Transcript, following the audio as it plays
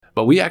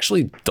But we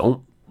actually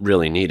don't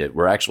really need it.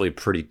 We're actually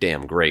pretty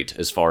damn great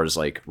as far as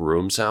like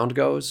room sound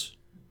goes.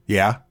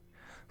 Yeah.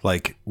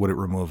 Like, would it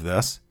remove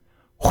this?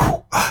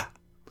 I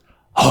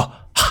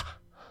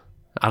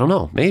don't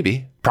know.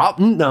 Maybe.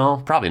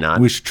 No, probably not.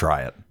 We should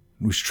try it.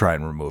 We should try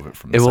and remove it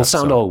from this It will episode.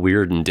 sound all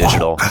weird and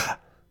digital.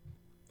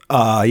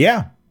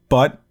 Yeah,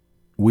 but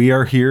we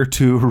are here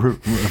to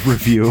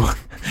review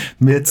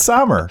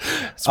Midsummer.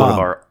 It's one of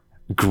our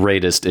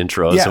greatest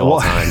intros of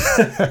all time.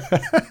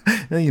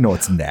 You know,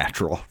 it's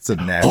natural. It's a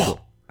natural.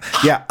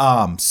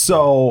 Yeah.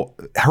 So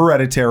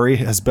Hereditary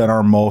has been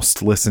our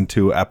most listened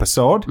to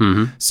episode.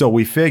 Mm-hmm. So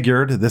we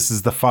figured this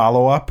is the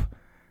follow-up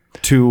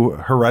to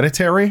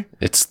Hereditary.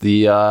 It's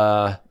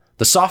the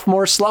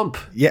sophomore slump.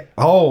 Yeah.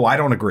 Oh, I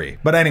don't agree.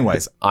 But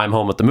anyways, I'm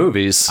home with the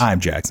movies. I'm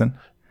Jackson.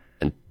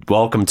 And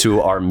welcome to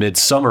our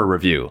Midsummer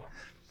review.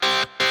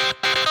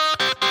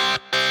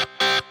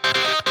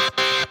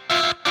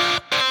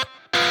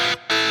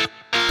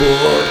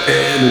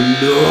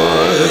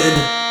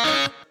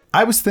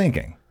 I was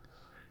thinking,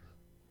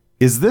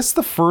 is this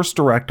the first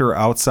director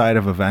outside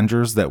of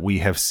Avengers that we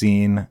have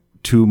seen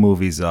 2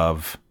 movies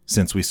of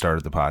since we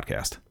started the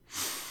podcast?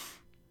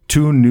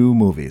 2 new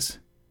movies.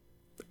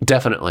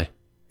 Definitely.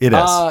 It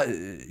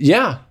is.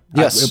 Yeah.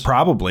 Yes.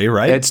 Probably,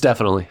 right? It's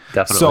definitely.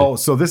 So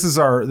this is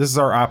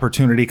our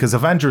opportunity, because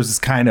Avengers is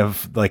kind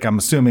of like, I'm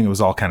assuming it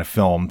was all kind of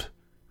filmed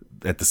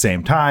at the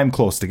same time,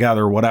 close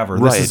together, whatever.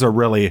 Right. This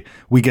is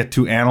we get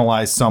to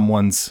analyze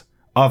someone's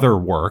other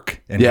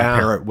work and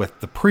compare it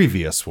with the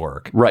previous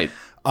work. Right.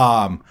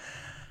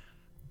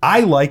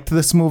 I liked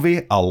this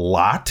movie a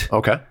lot.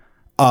 Okay.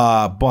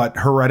 But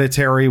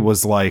Hereditary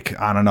was like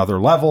on another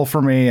level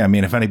for me. I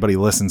mean, if anybody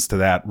listens to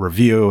that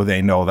review,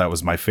 they know that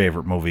was my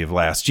favorite movie of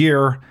last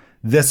year.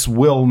 This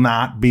will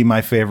not be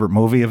my favorite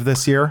movie of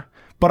this year,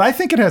 but I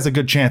think it has a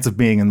good chance of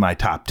being in my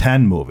top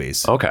 10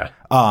 movies. Okay.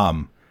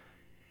 Ari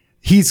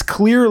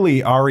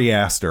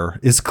Aster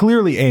is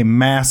clearly a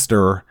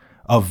master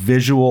of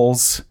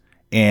visuals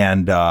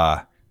and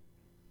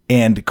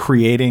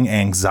creating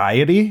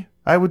anxiety,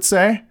 I would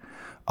say.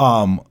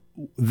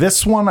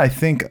 This one, I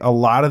think a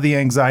lot of the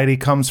anxiety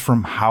comes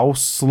from how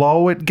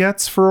slow it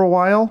gets for a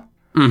while.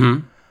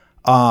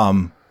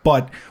 Mm-hmm.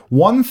 But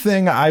one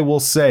thing I will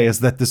say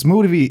is that this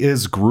movie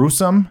is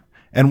gruesome.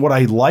 And what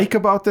I like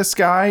about this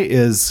guy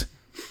is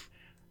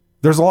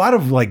there's a lot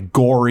of like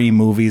gory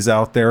movies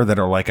out there that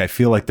are like, I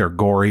feel like they're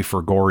gory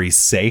for gory's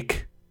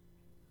sake.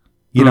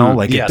 You know,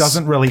 like yes. It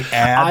doesn't really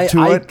add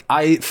to it.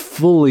 I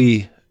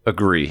fully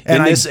agree.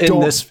 And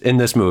in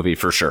this movie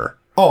for sure.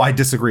 Oh, I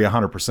disagree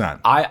 100%.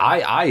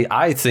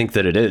 I think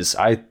that it is.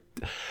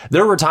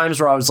 There were times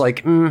where I was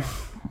like,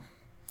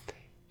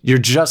 you're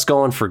just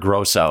going for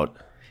gross out.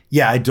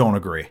 Yeah, I don't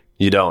agree.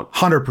 You don't.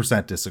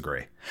 100%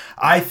 disagree.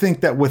 I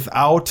think that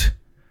without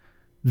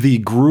the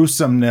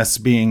gruesomeness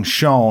being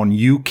shown,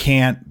 you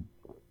can't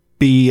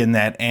be in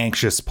that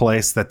anxious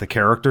place that the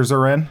characters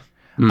are in.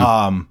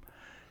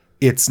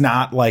 It's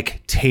not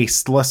like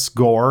tasteless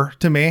gore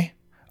to me.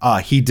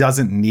 He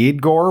doesn't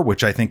need gore,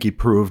 which I think he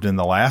proved in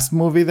the last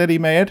movie that he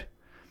made.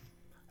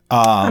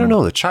 I don't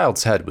know. The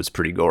child's head was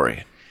pretty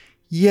gory.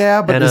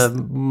 Yeah, but a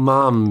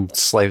mom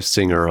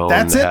slicing her own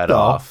that's head it,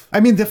 off.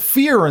 I mean, the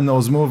fear in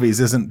those movies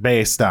isn't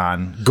based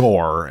on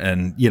gore,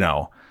 and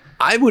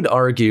I would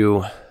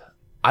argue,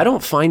 I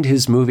don't find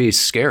his movies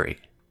scary.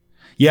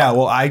 Yeah,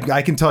 well,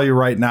 I can tell you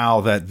right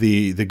now that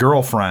the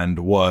girlfriend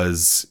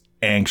was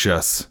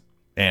anxious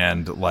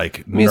and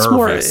like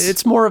nervous.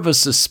 It's more of a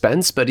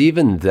suspense, but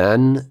even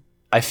then,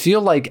 I feel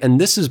like, and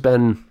this has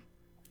been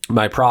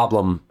my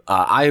problem,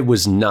 I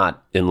was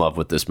not in love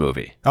with this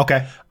movie.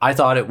 Okay. I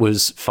thought it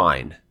was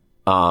fine.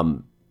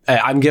 I'm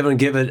gonna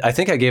give it, I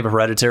think I gave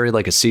Hereditary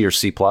like a C or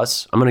C+.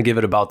 I'm going to give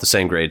it about the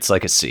same grade. It's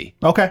like a C.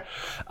 Okay.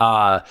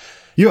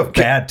 You have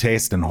bad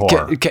taste in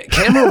horror.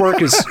 Camera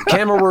work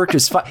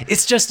is fine.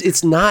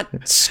 It's not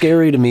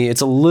scary to me.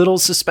 It's a little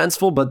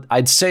suspenseful, but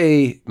I'd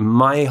say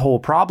my whole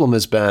problem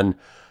has been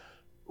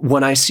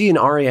when I see an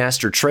Ari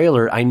Aster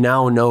trailer, I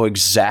now know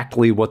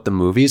exactly what the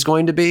movie is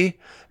going to be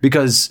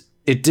because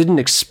it didn't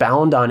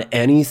expound on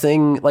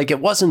anything. Like, it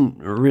wasn't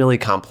really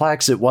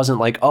complex. It wasn't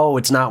like, oh,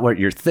 it's not what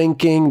you're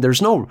thinking.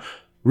 There's no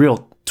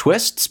real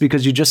twists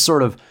because you just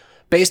sort of,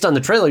 based on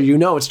the trailer,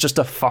 it's just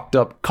a fucked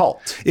up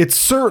cult. It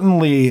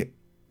certainly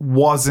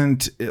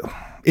wasn't.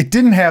 It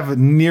didn't have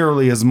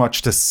nearly as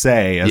much to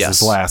say as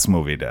his last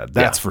movie did.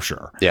 That's for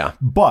sure. Yeah.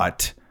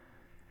 But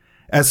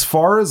as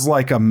far as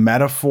like a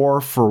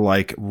metaphor for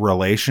like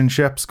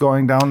relationships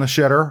going down the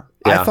shitter,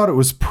 I thought it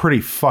was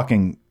pretty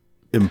fucking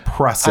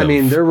impressive. I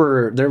mean, there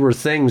were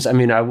things. I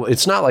mean,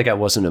 it's not like I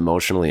wasn't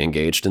emotionally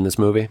engaged in this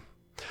movie.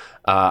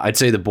 I'd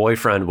say the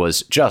boyfriend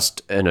was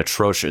just an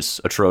atrocious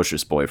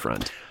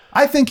boyfriend.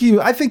 I think he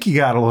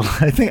got a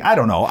little. I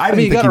don't know. I didn't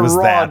think he got he was a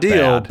raw that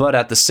deal, bad. but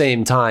at the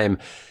same time,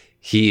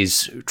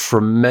 he's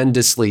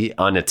tremendously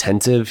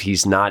unattentive.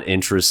 He's not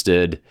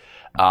interested.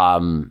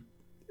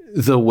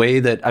 The way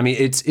that, I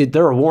mean,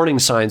 there are warning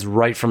signs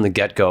right from the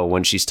get-go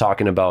when she's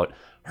talking about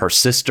her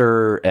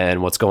sister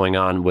and what's going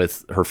on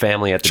with her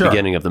family at the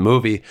beginning of the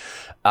movie.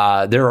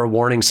 There are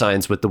warning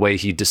signs with the way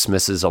he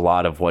dismisses a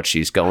lot of what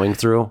she's going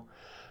through.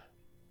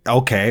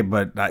 Okay,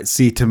 but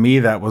see, to me,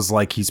 that was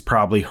like he's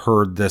probably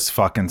heard this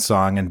fucking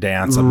song and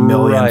dance a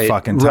million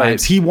fucking times.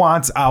 Right. He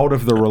wants out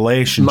of the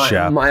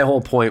relationship. My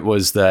whole point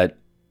was that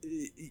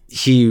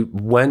he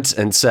went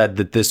and said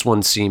that this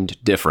one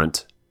seemed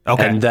different.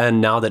 Okay. And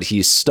then now that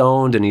he's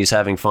stoned and he's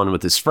having fun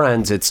with his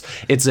friends, it's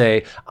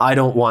I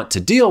don't want to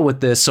deal with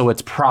this, so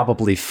it's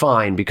probably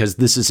fine because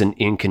this is an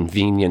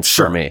inconvenience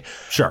for me.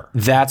 Sure.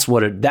 That's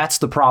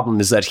the problem,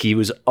 is that he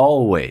was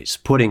always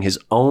putting his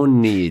own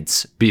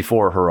needs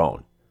before her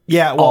own.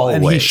 Yeah, well, always.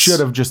 And he should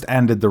have just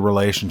ended the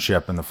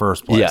relationship in the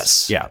first place.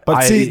 Yes. Yeah.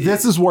 But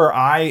this is where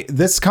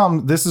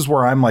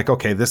I'm like,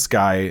 okay, this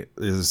guy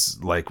is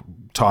like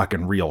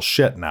talking real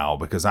shit now,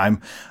 because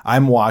I'm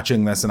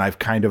watching this and I've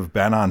kind of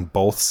been on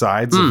both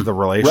sides of the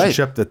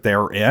relationship that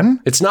they're in.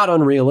 It's not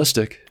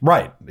unrealistic.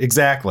 Right.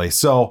 Exactly.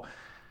 So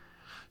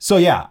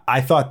yeah,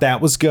 I thought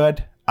that was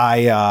good.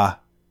 The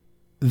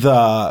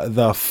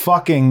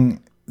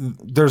fucking,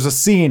 there's a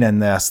scene in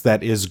this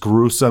that is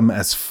gruesome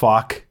as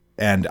fuck,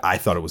 and I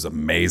thought it was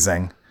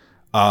amazing.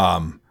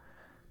 We'll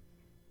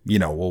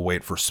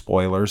wait for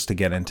spoilers to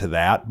get into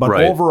that, but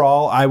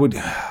overall, I would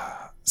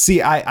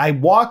see. I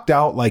walked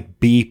out like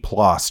B+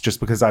 just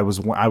because I was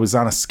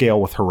on a scale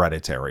with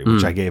Hereditary,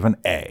 which I gave an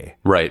A.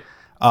 Right.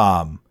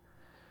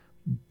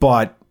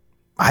 But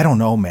I don't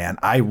know, man.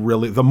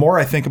 The more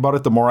I think about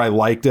it, the more I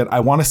liked it.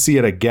 I want to see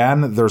it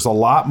again. There's a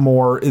lot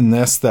more in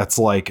this that's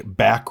like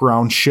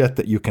background shit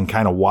that you can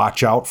kind of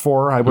watch out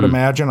for, I would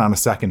imagine, on a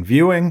second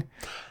viewing.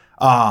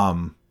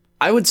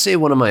 I would say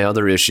one of my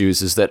other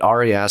issues is that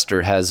Ari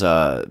Aster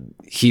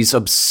he's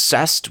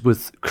obsessed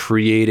with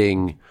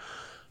creating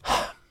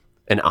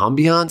an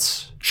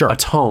ambiance, a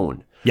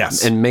tone,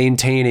 yes, and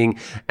maintaining,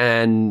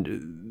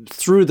 and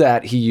through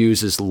that he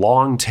uses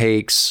long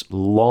takes,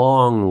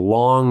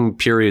 long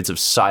periods of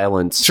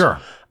silence,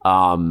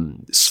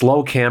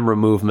 slow camera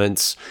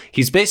movements.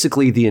 He's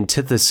basically the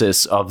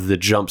antithesis of the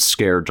jump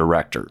scare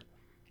director.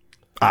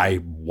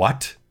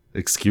 What?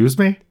 Excuse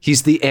me?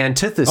 He's the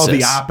antithesis. Oh,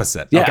 the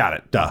opposite. Yeah. Oh, got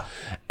it. Duh.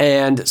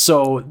 And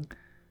so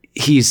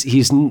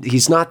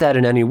he's not that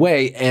in any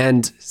way.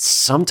 And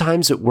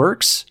sometimes it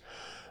works.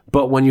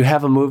 But when you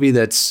have a movie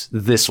that's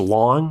this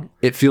long,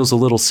 it feels a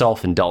little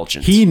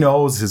self-indulgent. He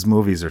knows his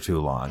movies are too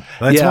long.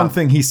 That's one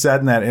thing he said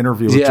in that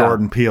interview with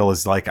Jordan Peele,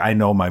 is like, I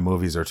know my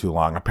movies are too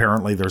long.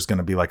 Apparently there's going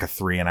to be like a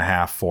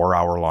 3.5-4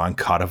 hour long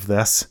cut of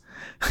this.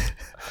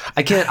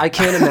 I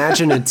can't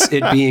imagine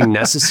it being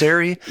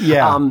necessary.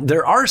 Yeah.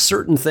 There are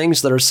certain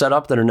things that are set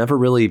up that are never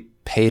really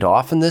paid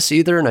off in this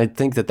either, and I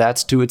think that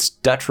that's to its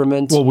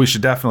detriment. Well, we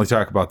should definitely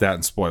talk about that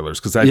in spoilers,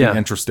 because I'd be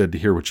interested to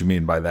hear what you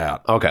mean by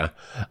that. Okay.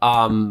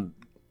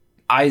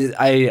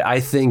 I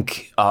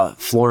think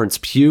Florence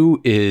Pugh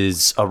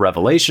is a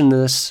revelation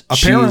in this.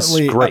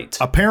 She's great.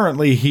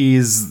 Apparently,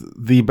 he's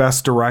the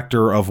best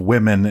director of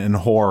women in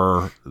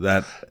horror.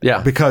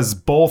 Because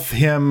both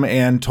him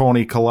and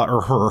Toni Collette,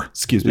 or her,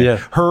 excuse me,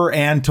 her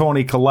and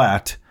Toni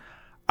Collette,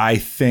 I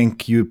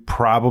think you'd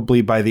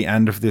probably by the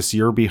end of this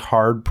year be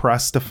hard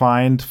pressed to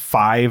find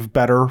 5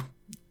 better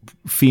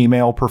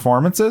female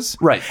performances.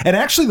 Right. And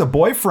actually, the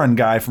boyfriend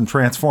guy from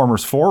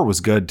Transformers 4 was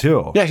good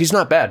too. Yeah, he's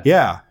not bad.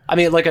 Yeah. I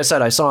mean, like I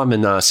said, I saw him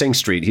in Sing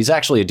Street. He's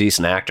actually a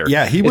decent actor.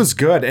 Yeah, he was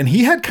good. And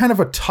he had kind of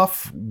a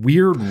tough,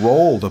 weird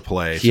role to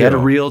play. He had a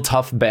real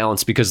tough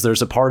balance, because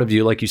there's a part of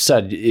you, like you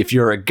said, if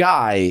you're a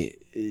guy,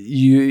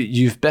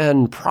 you've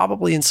been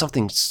probably in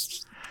something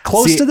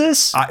close to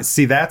this.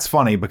 See, that's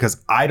funny,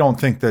 because I don't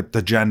think that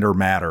the gender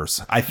matters.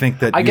 I think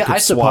that I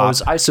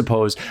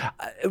suppose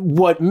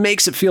what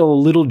makes it feel a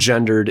little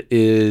gendered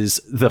is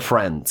the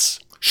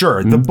friends.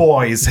 Sure, the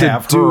boys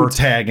have her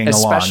tagging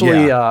especially,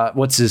 along. Especially,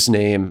 what's his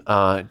name?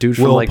 Dude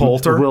from Will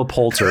Poulter? Will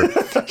Poulter.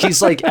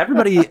 He's like,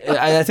 everybody,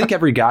 I think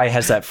every guy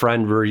has that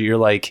friend where you're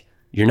like,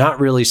 you're not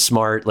really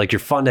smart, like you're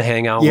fun to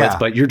hang out with,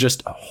 but you're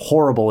just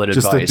horrible at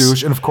advice. Just a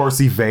douche. And of course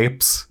he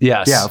vapes.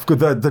 Yes. Yeah,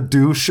 the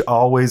douche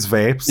always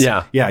vapes.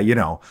 Yeah.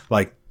 Yeah,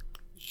 like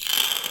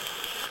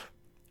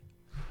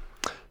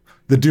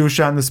the douche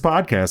on this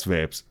podcast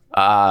vapes.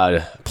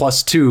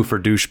 +2 for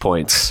douche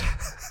points.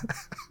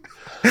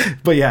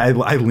 But yeah,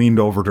 I leaned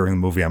over during the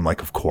movie. I'm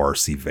like, of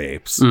course he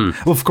vapes.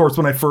 Well, of course,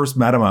 when I first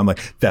met him, I'm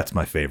like, that's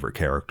my favorite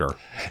character.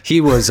 He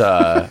was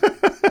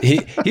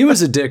he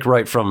was a dick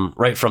right from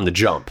the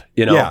jump,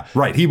 you know? Yeah,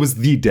 right. He was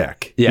the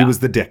dick. Yeah. He was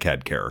the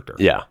dickhead character.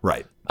 Yeah.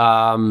 Right.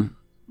 I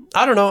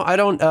don't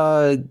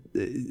know.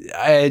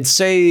 I'd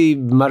say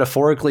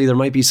metaphorically there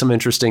might be some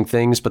interesting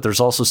things, but there's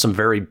also some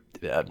very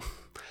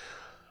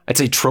I'd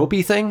say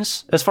tropey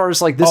things as far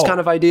as like this kind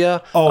of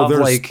idea. Oh,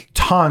 there's like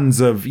tons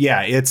of,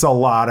 it's a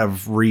lot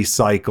of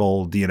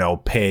recycled,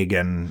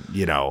 pagan,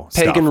 pagan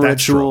stuff.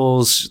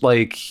 rituals,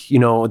 like,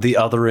 the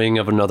othering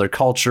of another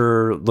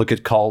culture. Look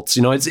at cults,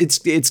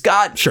 it's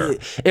got, sure.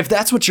 If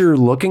that's what you're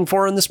looking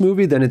for in this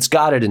movie, then it's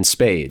got it in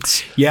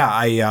spades. Yeah.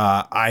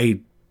 I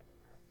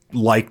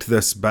liked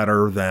this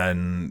better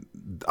than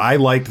I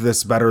liked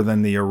this better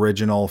than the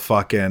original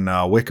fucking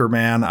Wicker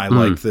Man. I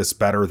liked this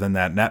better than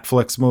that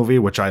Netflix movie,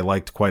 which I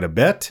liked quite a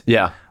bit.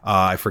 Yeah.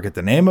 I forget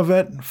the name of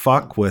it.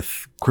 Fuck,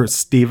 with Chris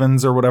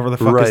Stevens or whatever the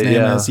fuck his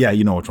name is. Yeah,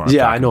 you know which one I'm talking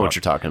about. I know what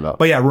you're talking about.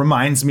 But yeah, it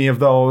reminds me of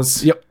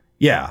those. Yep.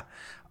 Yeah.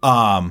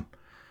 But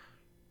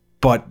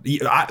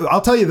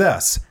I'll tell you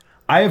this.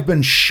 I have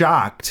been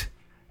shocked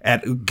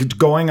at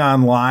going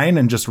online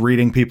and just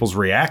reading people's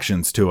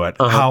reactions to it,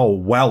 how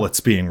well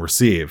it's being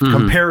received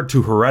compared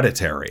to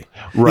Hereditary.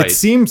 Right. It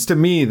seems to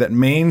me that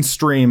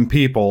mainstream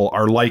people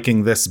are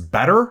liking this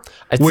better,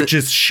 which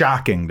is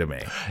shocking to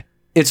me.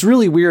 It's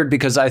really weird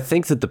because I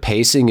think that the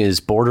pacing is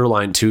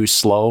borderline too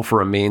slow for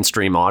a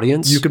mainstream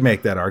audience. You could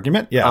make that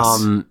argument,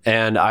 yes.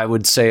 And I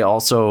would say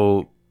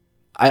also,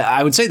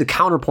 I would say the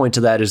counterpoint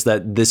to that is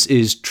that this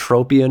is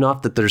tropey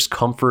enough that there's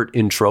comfort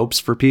in tropes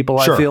for people,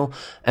 Sure. I feel.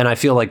 And I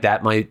feel like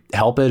that might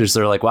help it, is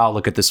they're like, wow,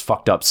 look at this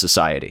fucked up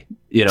society.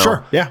 You know?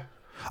 Sure, yeah.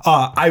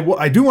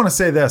 I do want to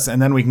say this,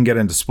 and then we can get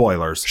into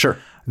spoilers. Sure.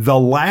 The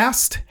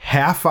last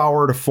half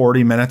hour to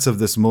 40 minutes of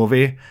this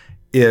movie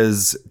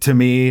is, to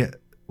me,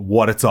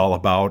 what it's all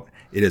about.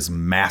 It is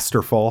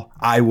masterful.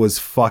 I was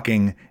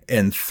fucking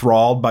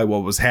enthralled by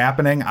what was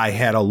happening. I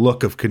had a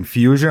look of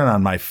confusion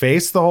on my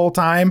face the whole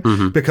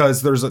time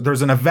because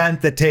there's an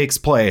event that takes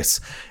place.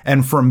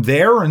 And from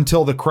there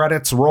until the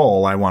credits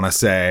roll, I want to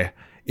say,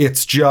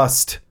 it's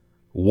just,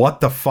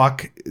 what the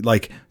fuck?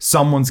 Like,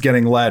 someone's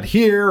getting led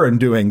here and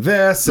doing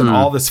this and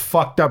all this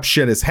fucked up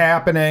shit is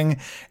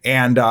happening.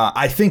 And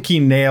I think he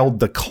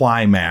nailed the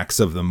climax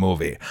of the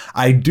movie.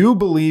 I do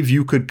believe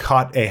you could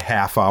cut a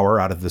half hour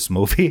out of this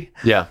movie.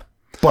 Yeah.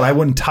 But I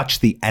wouldn't touch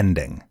the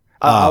ending.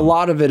 A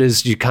lot of it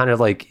is you kind of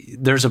like,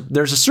 there's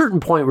a certain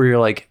point where you're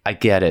like, I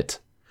get it.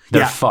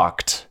 They're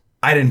fucked.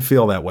 I didn't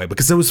feel that way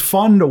because it was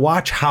fun to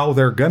watch how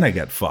they're going to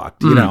get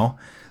fucked, you know?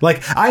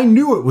 Like, I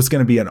knew it was going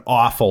to be an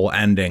awful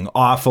ending,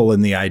 awful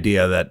in the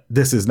idea that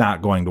this is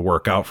not going to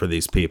work out for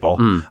these people.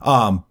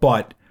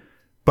 But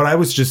I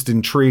was just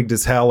intrigued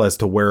as hell as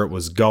to where it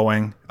was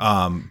going.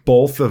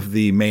 Both of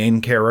the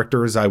main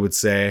characters, I would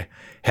say,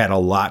 had a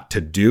lot to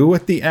do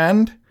at the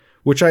end,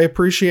 which I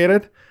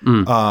appreciated.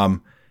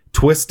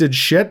 Twisted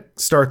shit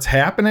starts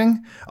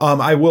happening.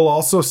 I will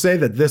also say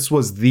that this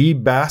was the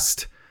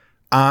best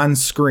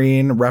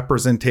on-screen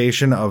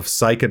representation of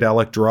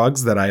psychedelic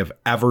drugs that I have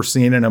ever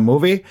seen in a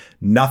movie.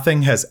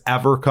 Nothing has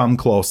ever come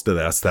close to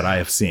this that I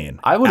have seen.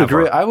 I would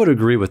agree. I would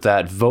agree with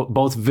that,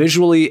 both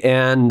visually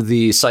and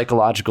the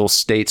psychological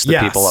states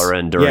that people are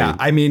in during. Yeah,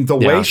 I mean, the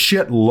way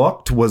shit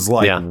looked was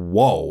like,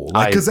 whoa.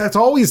 Because that's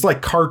always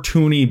like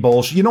cartoony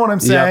bullshit. You know what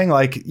I'm saying?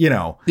 Like, you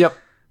know. Yep.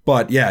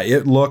 But yeah,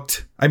 it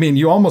looked, I mean,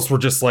 you almost were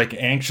just like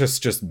anxious,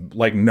 just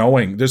like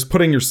knowing, just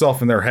putting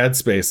yourself in their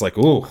headspace, like,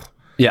 ooh.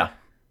 Yeah.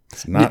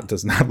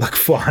 Does not look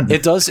fun.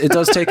 It does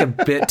take a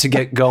bit to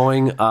get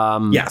going.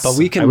 Yes,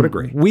 but I would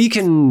agree. We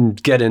can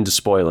get into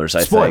spoilers, I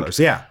think. Spoilers,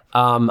 yeah.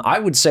 I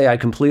would say I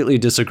completely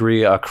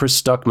disagree. Chris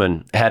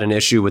Stuckman had an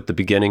issue with the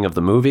beginning of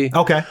the movie.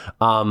 Okay.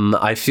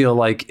 I feel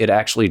like it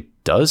actually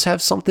does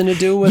have something to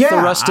do with the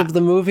rest of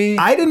the movie.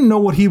 I didn't know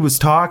what he was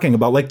talking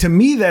about. Like, to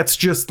me, that's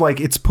just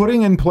like, it's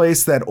putting in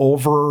place that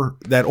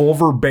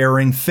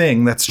overbearing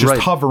thing that's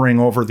just hovering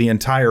over the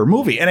entire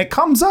movie. And it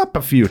comes up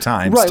a few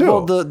times, too.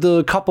 Well,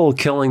 the couple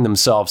killing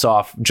themselves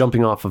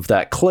jumping off of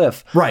that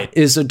cliff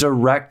is a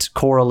direct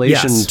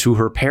correlation to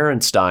her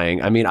parents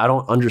dying. I mean, I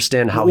don't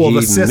understand how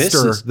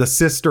misses the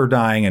sister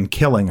dying and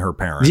killing her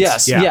parents.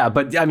 Yes, yeah,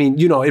 but I mean,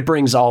 you know, it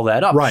brings all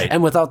that up. Right.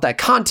 And without that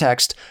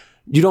context,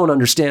 you don't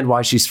understand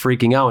why she's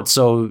freaking out.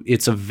 So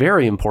it's a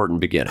very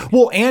important beginning.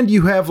 Well, and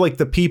you have like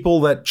the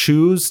people that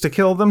choose to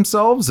kill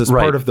themselves as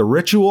part of the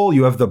ritual.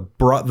 You have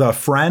the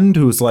friend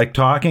who's like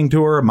talking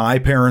to her. My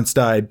parents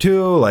died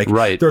too. Like,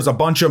 there's a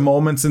bunch of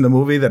moments in the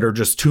movie that are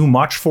just too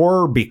much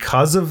for her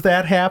because of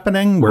that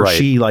happening, where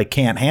she like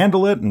can't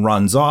handle it and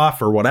runs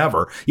off or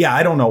whatever. Yeah,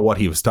 I don't know what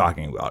he was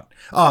talking about.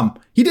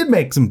 He did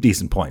make some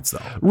decent points though.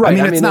 Right.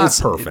 I mean, it's not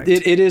perfect.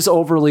 It is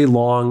overly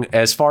long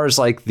as far as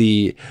like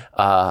the,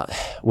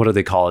 what do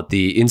they call it?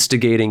 The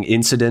instigating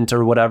incident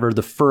or whatever.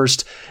 The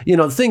first, you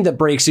know, the thing that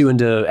breaks you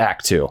into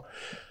Act 2.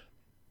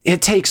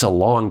 It takes a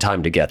long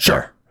time to get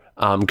there.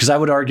 Because I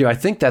would argue, I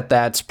think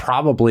that's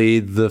probably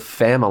the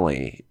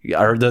family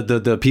or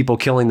the people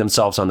killing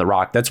themselves on the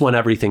rock. That's when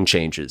everything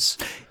changes.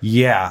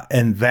 Yeah,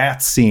 and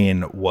that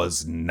scene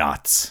was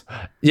nuts.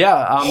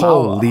 Yeah.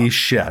 Holy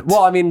shit.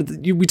 Well, I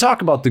mean, we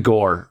talk about the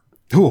gore.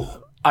 Ooh.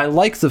 I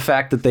like the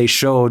fact that they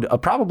showed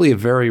probably a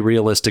very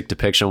realistic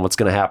depiction of what's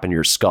going to happen to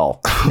your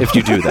skull if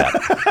you do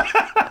that.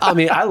 I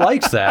mean, I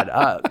liked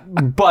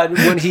that. But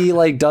when he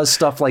like does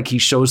stuff like he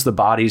shows the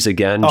bodies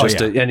again,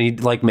 and he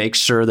like makes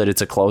sure that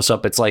it's a close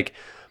up, it's like,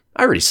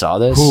 I already saw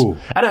this. Ooh.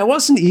 And I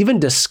wasn't even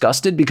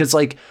disgusted because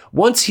like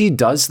once he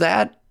does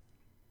that,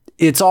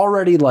 it's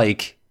already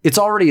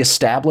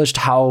established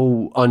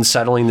how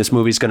unsettling this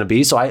movie's going to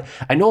be. So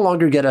I no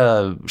longer get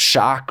a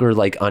shock or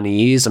like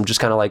unease. I'm just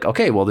kind of like,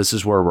 okay, well, this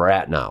is where we're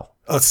at now.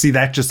 See,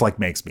 that just like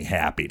makes me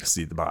happy to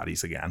see the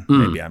bodies again.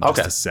 Maybe I'm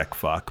just a sick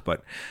fuck,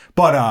 but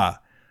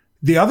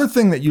The other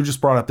thing that you just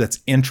brought up that's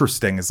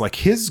interesting is like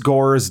his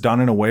gore is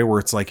done in a way where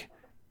it's like,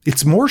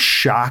 it's more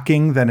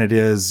shocking than it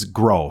is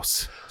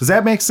gross. Does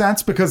that make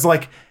sense? Because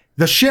like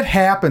the shit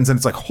happens and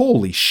it's like,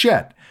 holy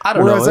shit. I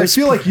don't know. Whereas I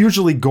feel like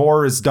usually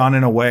gore is done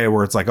in a way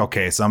where it's like,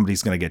 okay,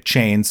 somebody's going to get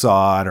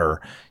chainsawed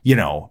or, you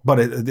know, but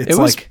it's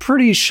was like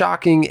pretty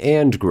shocking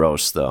and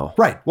gross though.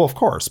 Right. Well, of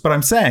course. But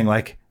I'm saying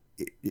like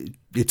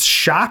it's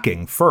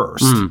shocking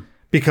first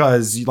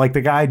because like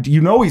the guy,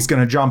 you know, he's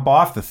going to jump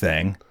off the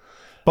thing.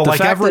 But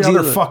like every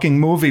other fucking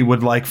movie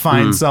would like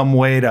find some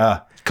way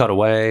to cut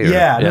away.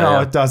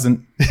 Or, it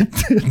doesn't.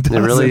 It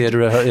really,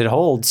 it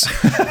holds.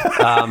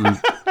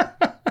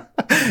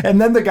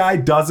 And then the guy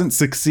doesn't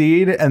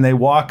succeed and they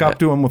walk up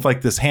to him with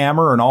like this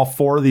hammer and all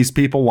four of these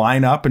people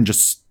line up and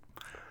just,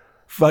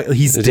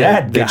 he's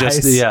dead,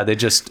 guys.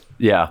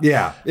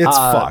 Yeah, it's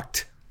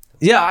fucked.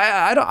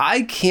 Yeah,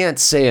 I can't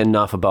say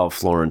enough about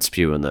Florence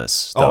Pugh in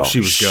this. Oh, she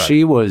was good.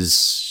 She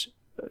was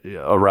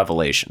a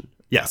revelation.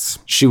 Yes.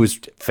 She was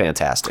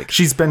fantastic.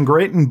 She's been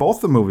great in both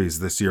the movies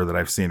this year that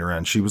I've seen her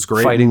in. She was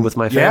great. Fighting with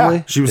My Family?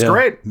 Yeah, she was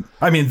great.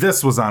 I mean,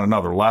 this was on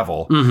another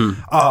level.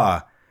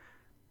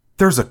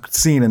 There's a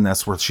scene in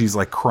this where she's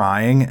like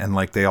crying and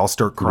like they all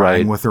start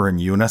crying with her in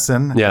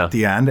unison at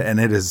the end. And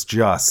it is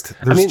just,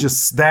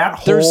 just that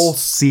whole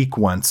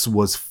sequence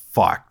was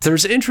fucked.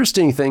 There's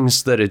interesting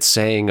things that it's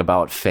saying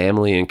about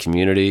family and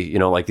community, you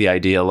know, like the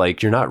idea,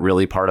 like you're not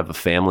really part of a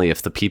family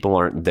if the people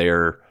aren't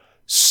there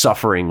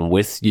suffering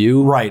with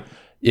you. Right.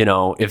 You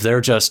know, if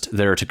they're just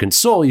there to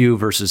console you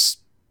versus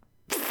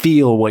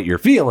feel what you're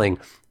feeling,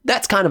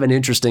 that's kind of an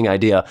interesting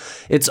idea.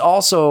 It's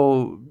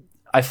also,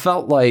 I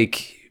felt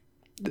like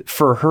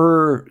for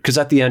her, because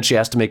at the end she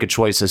has to make a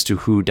choice as to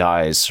who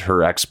dies,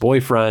 her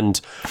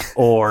ex-boyfriend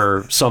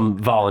or some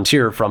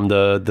volunteer from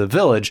the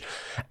village.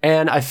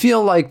 And I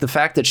feel like the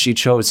fact that she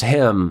chose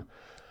him,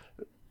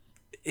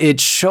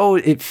 it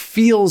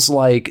feels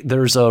like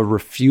there's a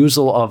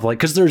refusal of like,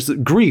 because there's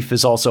grief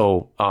is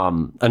also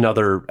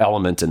another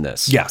element in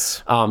this.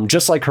 Yes.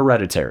 Just like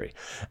Hereditary.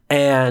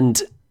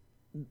 And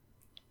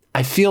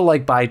I feel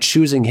like by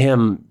choosing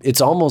him,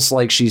 it's almost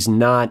like she's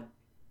not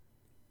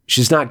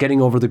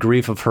getting over the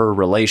grief of her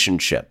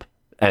relationship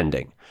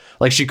ending.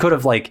 Like she could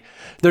have like,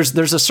 there's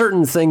a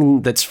certain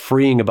thing that's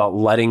freeing about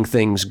letting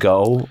things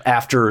go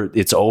after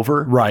it's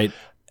over. Right.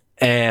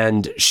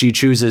 And she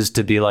chooses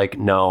to be like,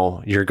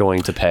 no, you're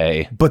going to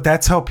pay. But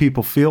that's how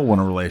people feel when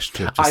a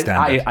relationship just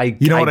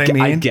ended. You know what I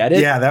mean? I get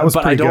it. Yeah, that was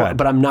pretty good.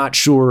 But I'm not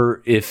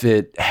sure if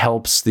it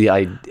helps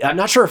I'm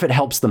not sure if it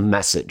helps the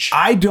message.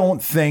 I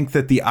don't think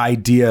that the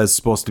idea is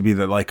supposed to be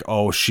that like,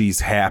 oh, she's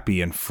happy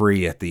and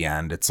free at the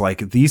end. It's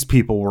like these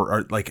people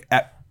are like,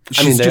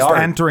 she's just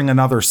entering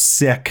another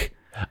sick.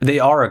 They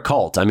are a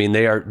cult. I mean,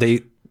 they're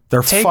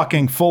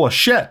fucking full of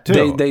shit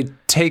too. They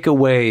take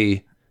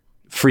away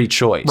free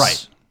choice.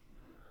 Right.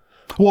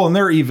 Well, and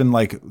they're even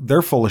like,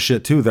 they're full of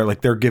shit too.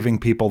 They're giving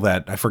people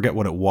that, I forget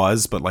what it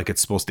was, but like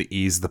it's supposed to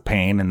ease the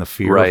pain and the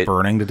fear of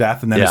burning to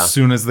death. And then as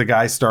soon as the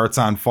guy starts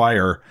on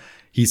fire,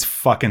 he's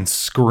fucking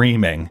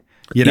screaming,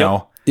 you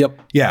know? Yep.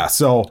 Yeah.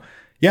 So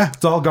yeah,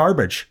 it's all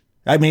garbage.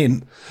 I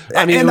mean,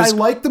 I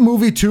like the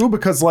movie too,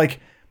 because like,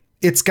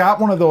 it's got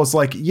one of those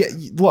like, yeah,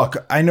 look,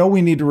 I know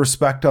we need to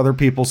respect other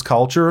people's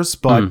cultures,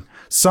 but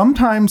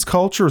sometimes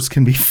cultures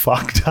can be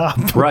fucked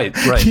up. Right.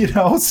 You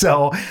know,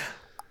 so...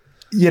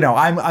 You know,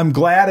 I'm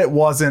glad it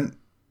wasn't.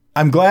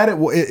 I'm glad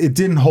it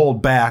didn't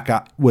hold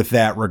back with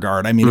that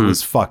regard. I mean, it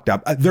was fucked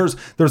up. There's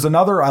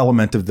another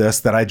element of this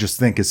that I just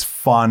think is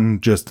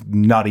fun, just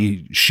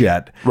nutty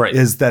shit. Right.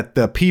 Is that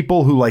the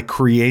people who like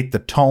create the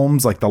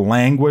tomes, like the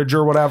language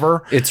or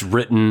whatever, it's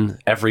written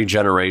every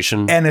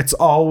generation, and it's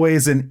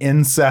always an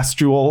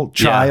incestual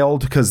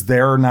child because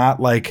they're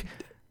not like.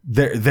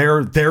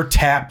 They're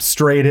tapped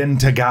straight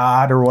into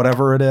God or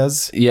whatever it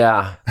is.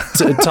 Yeah.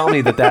 Tell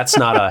me that's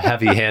not a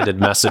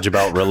heavy-handed message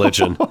about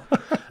religion.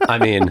 I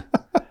mean,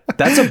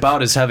 that's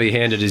about as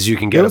heavy-handed as you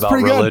can get about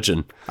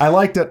religion. Good. I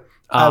liked it.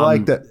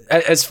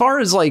 As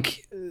far as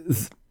like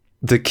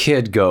the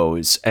kid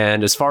goes,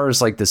 and as far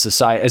as like the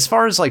society, as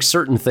far as like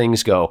certain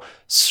things go,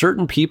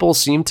 certain people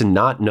seem to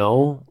not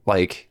know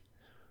like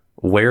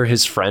where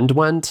his friend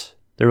went.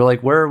 They were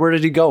like, where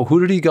did he go? Who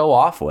did he go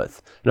off with?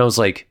 And I was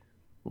like,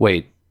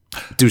 wait.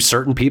 Do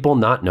certain people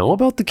not know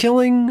about the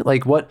killing?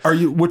 Like what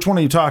which one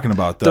are you talking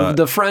about?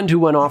 The friend who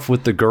went off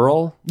with the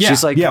girl? Yeah,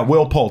 she's like,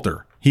 Will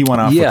Poulter. He went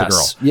off with the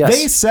girl. Yes.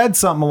 They said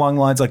something along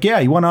the lines like, yeah,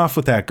 he went off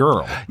with that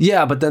girl.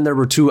 Yeah, but then there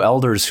were two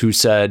elders who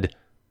said,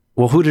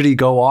 well, who did he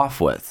go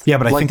off with? Yeah,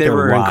 but I think they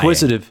were lying,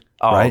 inquisitive.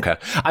 Oh, right? Okay.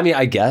 I mean,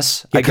 I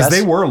guess. Because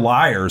they were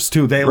liars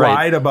too. They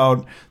lied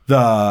about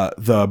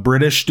the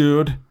British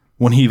dude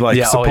when he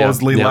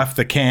supposedly left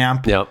the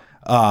camp. Yep.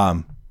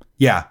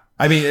 Yeah.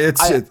 I mean,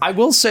 I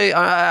will say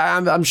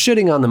I'm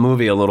shitting on the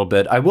movie a little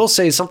bit. I will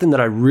say something that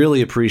I really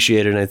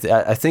appreciated, and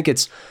I think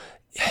it's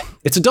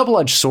a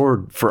double-edged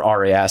sword for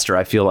Ari Aster.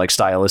 I feel like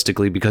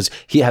stylistically, because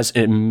he has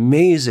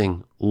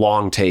amazing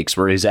long takes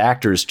where his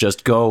actors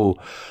just go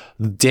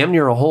damn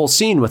near a whole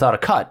scene without a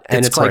cut,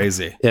 and it's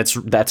crazy. Like,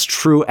 that's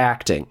true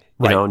acting.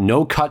 You know,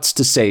 no cuts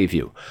to save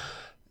you.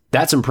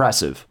 That's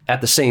impressive.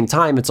 At the same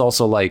time, it's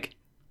also like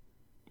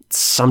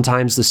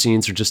sometimes the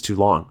scenes are just too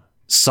long.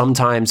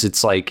 Sometimes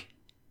it's like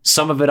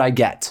some of it I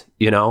get,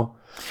 you know?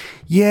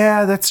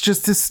 Yeah, that's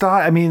just his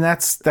style. I mean,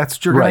 that's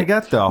what you're gonna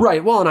get, though.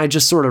 Right. Well, and I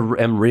just sort of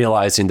am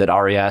realizing that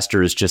Ari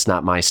Aster is just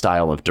not my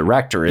style of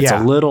director. It's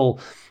Yeah. a little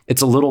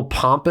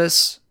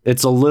pompous.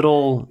 It's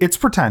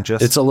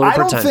pretentious. It's a little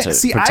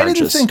pretentious.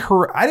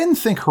 I didn't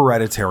think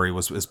Hereditary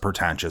was as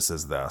pretentious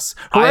as this.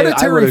 I would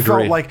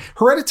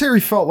Hereditary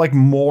felt like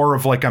more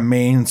of like a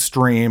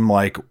mainstream,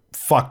 like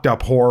fucked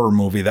up horror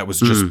movie that was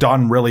just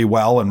done really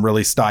well and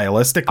really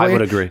stylistically. I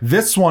would agree.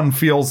 This one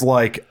feels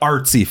like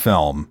artsy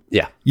film.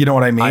 Yeah. You know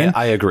what I mean?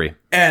 I agree.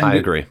 I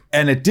agree.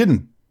 And it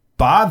didn't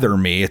bother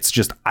me. It's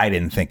just I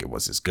didn't think it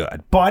was as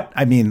good. But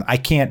I mean, I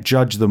can't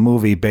judge the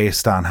movie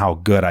based on how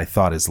good I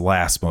thought his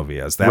last movie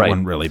is. That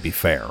wouldn't really be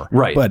fair.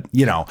 Right. But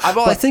you know,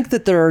 I think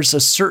that there's a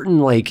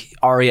certain like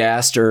Ari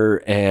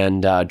Aster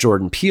and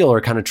Jordan Peele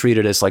are kind of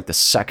treated as like the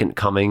second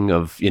coming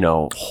of, you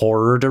know,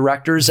 horror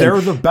directors.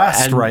 They're the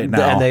best right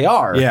now. And they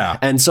are. Yeah.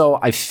 And so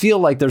I feel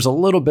like there's a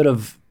little bit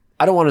of,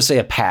 I don't want to say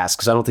a pass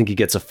because I don't think he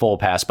gets a full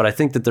pass, but I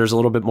think that there's a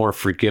little bit more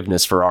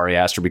forgiveness for Ari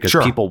Aster because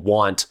people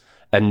want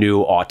a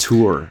new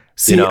auteur.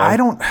 See, you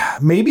know?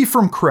 Maybe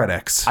from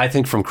critics. I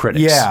think from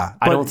critics. Yeah.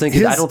 I don't think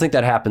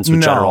that happens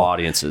with general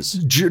audiences.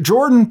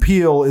 Jordan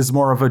Peele is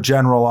more of a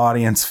general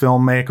audience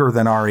filmmaker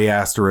than Ari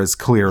Aster is,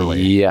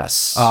 clearly.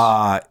 Yes.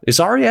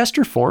 Is Ari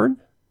Aster foreign?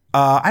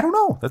 I don't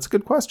know. That's a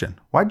good question.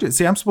 Why'd you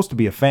see? I'm supposed to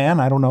be a fan.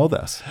 I don't know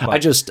this. But. I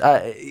just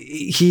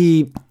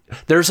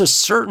there's a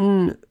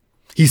certain.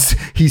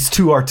 He's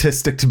too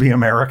artistic to be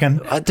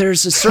American.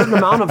 There's a certain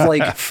amount of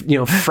like, you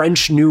know,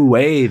 French New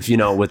Wave, you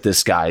know, with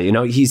this guy. You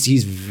know, he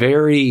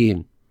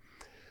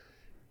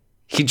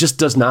just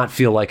does not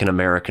feel like an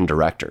American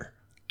director.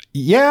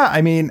 Yeah,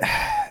 I mean,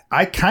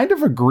 I kind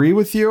of agree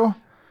with you.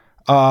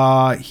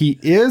 He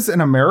is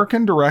an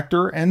American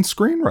director and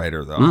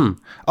screenwriter, though.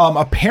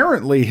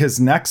 Apparently,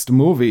 his next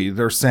movie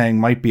they're saying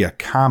might be a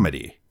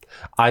comedy,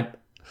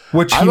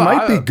 which he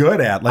might be good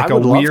at, like a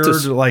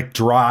weird, like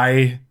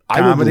dry.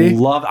 Comedy.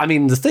 I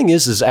mean, the thing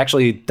is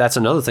actually, that's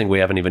another thing we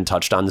haven't even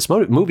touched on. This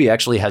movie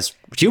actually has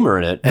humor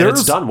in it, and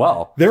it's done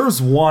well.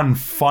 There's one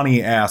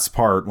funny ass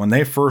part when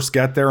they first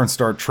get there and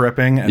start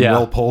tripping, and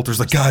Will Poulter's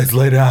like, guys,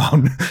 lay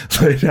down.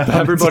 Lay down.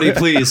 Everybody,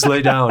 please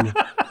lay down.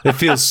 It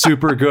feels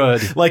super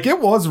good. Like,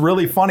 it was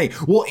really funny.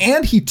 Well,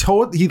 and he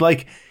toes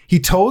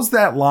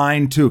that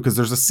line too, because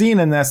there's a scene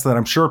in this that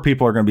I'm sure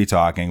people are going to be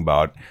talking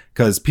about,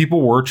 because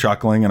people were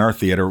chuckling in our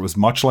theater. It was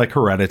much like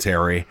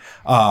Hereditary,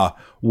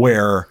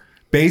 where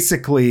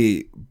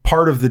basically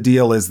part of the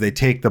deal is they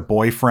take the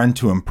boyfriend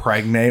to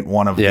impregnate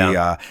one of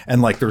the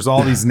and like there's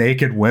all these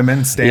naked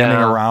women standing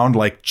around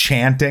like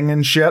chanting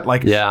and shit,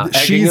 like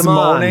she's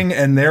moaning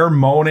and they're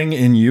moaning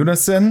in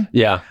unison,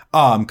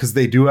 because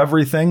they do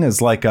everything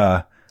as like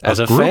a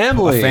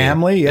group,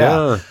 family.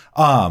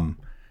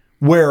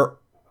 Where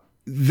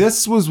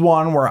this was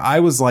one where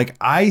I was like,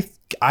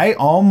 I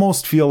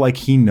almost feel like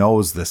he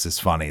knows this is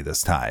funny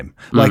this time.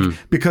 Like,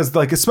 because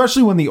like,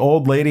 especially when the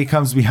old lady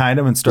comes behind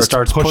him and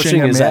starts pushing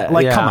him in,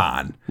 like, come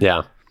on.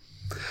 Yeah.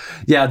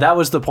 Yeah. That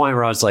was the point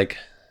where I was like,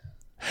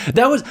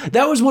 that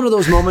was one of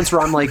those moments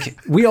where I'm like,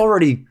 we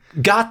already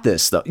got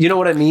this though. You know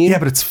what I mean? Yeah,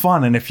 but it's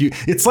fun. And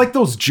it's like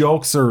those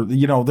jokes or,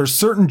 you know, there's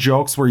certain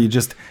jokes where you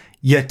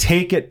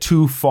take it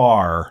too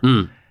far.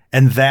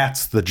 And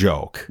that's the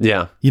joke.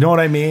 Yeah. You know what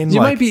I mean? You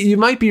might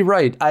be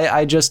right.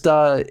 I just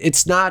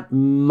it's not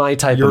my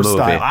type of movie. Your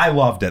style. I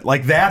loved it.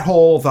 Like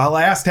the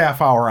last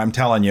half hour, I'm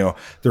telling you,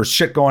 there's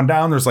shit going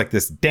down. There's like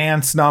this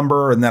dance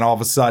number, and then all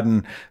of a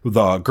sudden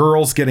the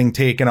girl's getting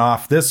taken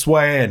off this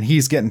way and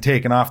he's getting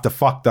taken off to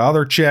fuck the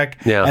other chick.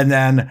 Yeah. And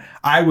then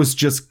I was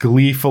just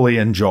gleefully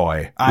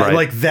enjoy. I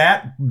like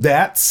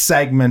that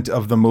segment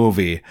of the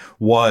movie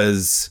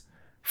was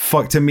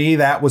to me,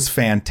 that was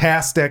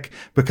fantastic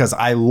because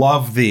I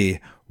love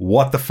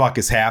what the fuck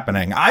is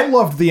happening. I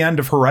loved the end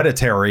of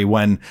Hereditary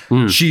when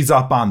she's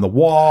up on the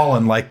wall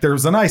and like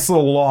there's a nice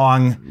little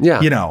long,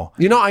 you know.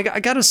 You know, I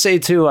gotta say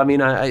too, I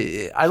mean,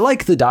 I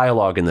like the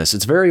dialogue in this.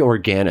 It's very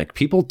organic.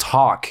 People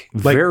talk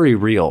very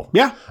real.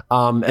 Yeah.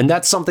 And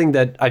that's something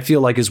that I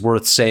feel like is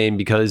worth saying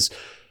because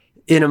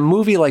in a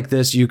movie like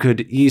this, you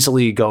could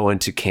easily go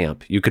into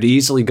camp. You could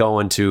easily go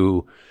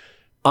into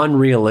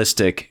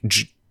unrealistic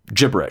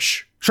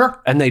gibberish.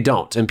 Sure. And they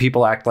don't. And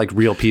people act like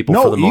real people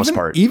for the most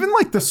part. Even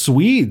like the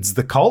Swedes,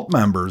 the cult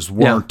members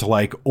weren't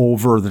like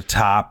over the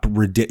top.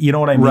 You know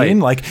what I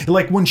mean? Right.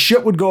 Like when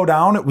shit would go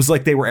down, it was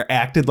like they were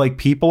acted like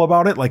people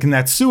about it. Like in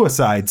that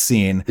suicide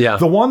scene. Yeah.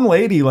 The one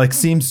lady like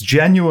seems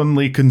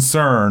genuinely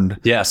concerned.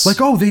 Yes. Like,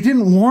 oh, they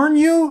didn't warn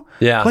you?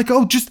 Yeah. Like,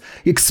 oh, just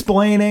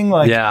explaining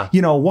like,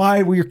 you know,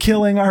 why we're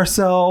killing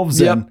ourselves.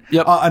 Yep.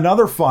 And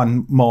another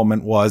fun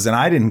moment was, and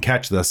I didn't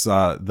catch this,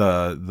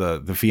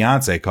 the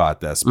fiance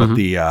caught this, but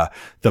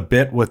the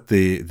bit with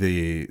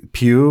the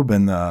pube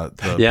and the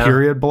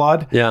period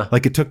blood. Yeah.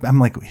 Like I'm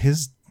like,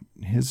 his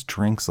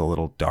drink's a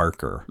little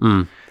darker.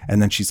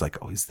 And then she's like,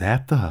 oh, is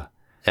that the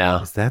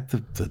Yeah. Is that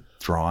the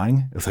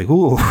drawing? It's like,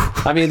 ooh.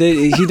 I mean,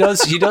 he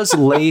does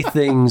lay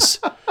things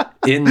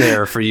in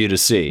there for you to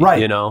see,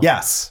 Right. you know?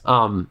 Yes.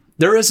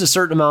 There is a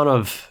certain amount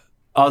of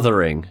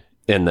othering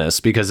in this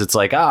because it's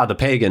like, the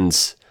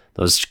pagans,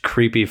 those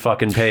creepy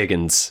fucking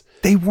pagans.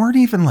 They weren't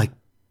even like,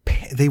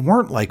 they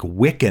weren't like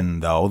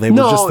Wiccan though. They were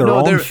just their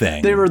own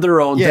thing. They were their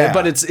own Yeah. thing,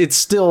 but it's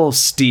still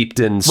steeped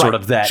in sort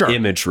of that sure.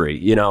 imagery,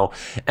 you know?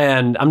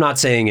 And I'm not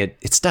saying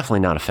it's definitely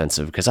not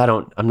offensive because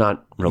I'm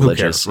not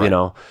religious, right. you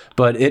know,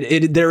 but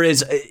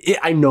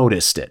I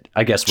noticed it,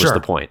 I guess was Sure. the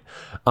point.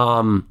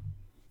 I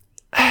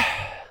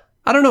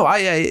don't know.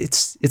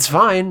 It's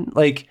fine.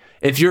 Like,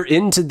 if you're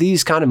into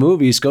these kind of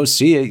movies, go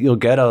see it. You'll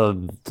get a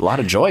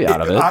lot of joy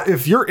out of it.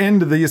 If you're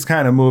into these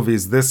kind of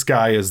movies, this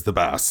guy is the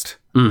best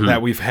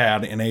that we've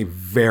had in a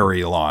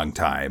very long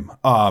time.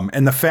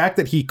 And the fact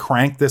that he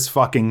cranked this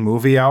fucking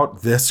movie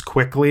out this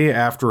quickly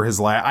after his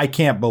I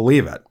can't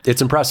believe it.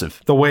 It's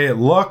impressive. The way it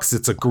looks,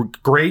 it's a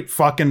great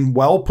fucking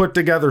well put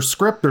together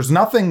script. There's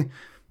nothing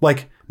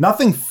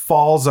nothing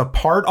falls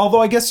apart.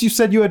 Although I guess you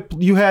said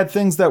you had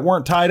things that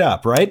weren't tied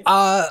up, right?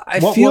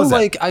 I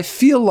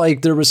feel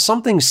like there was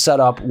something set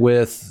up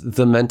with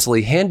the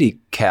mentally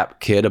handicapped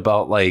kid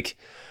about, like,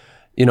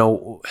 you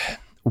know,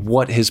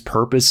 what his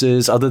purpose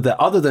is other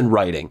than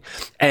writing,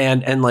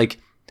 and like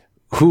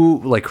who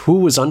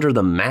was under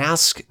the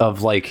mask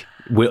of like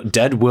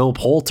dead Will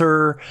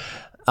Poulter.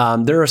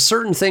 There are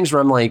certain things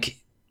where I'm like,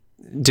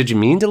 did you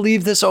mean to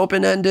leave this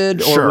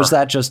open-ended, or Sure.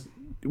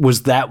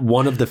 was that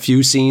one of the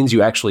few scenes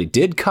you actually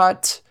did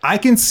cut? I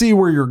can see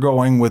where you're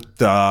going with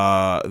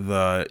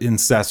the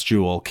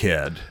incestual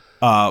kid.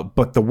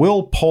 But the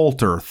Will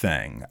Poulter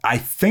thing, I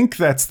think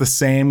that's the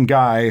same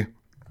guy.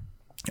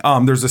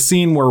 There's a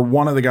scene where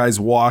one of the guys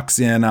walks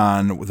in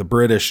on with a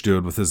British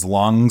dude with his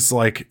lungs,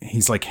 like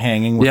he's like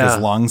hanging with his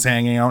lungs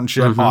hanging out and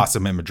shit.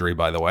 Awesome imagery,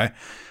 by the way.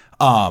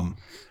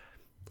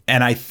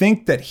 And I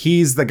think that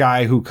he's the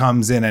guy who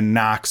comes in and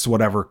knocks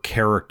whatever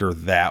character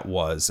that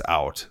was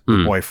out,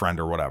 the boyfriend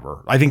or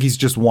whatever. I think he's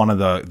just one of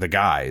the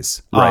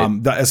guys. Right.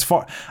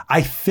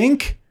 I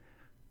think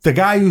the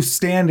guy who's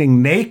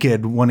standing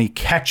naked when he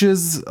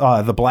catches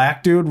the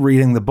black dude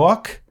reading the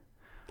book,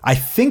 I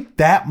think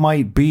that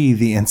might be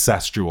the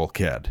incestual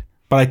kid,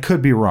 but I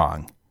could be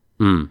wrong.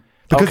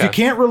 Because you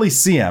can't really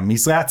see him.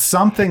 He's got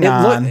something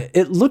on.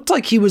 It looked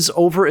like he was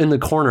over in the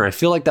corner. I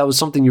feel like that was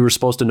something you were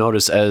supposed to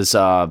notice as,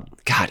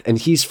 God, and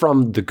he's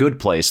from The Good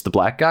Place. The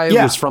black guy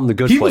was from The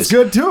Good Place. He was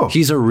good too.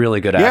 He's a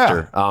really good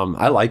actor.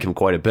 I like him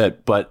quite a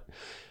bit, but,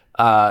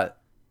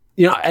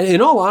 you know,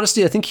 in all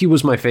honesty, I think he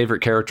was my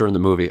favorite character in the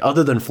movie,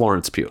 other than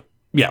Florence Pugh.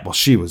 Yeah, well,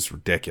 she was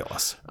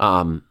ridiculous.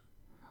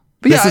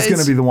 But this is going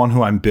to be the one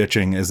who I'm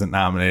bitching isn't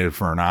nominated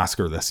for an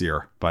Oscar this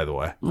year, by the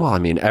way. Well, I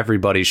mean,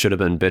 everybody should have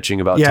been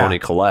bitching about Toni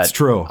Collette. It's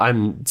true.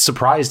 I'm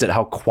surprised at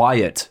how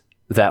quiet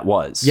that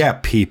was. Yeah,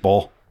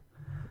 people.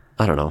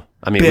 I don't know.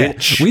 I mean,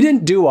 Bitch. we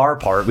didn't do our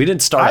part. We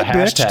didn't start a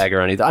bitched. hashtag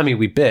or anything. I mean,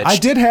 we bitched. I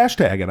did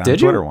hashtag it on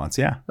Did you? Twitter once.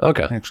 Yeah.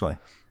 Okay. Actually.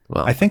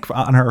 Well. I think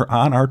on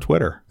our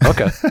Twitter.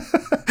 Okay.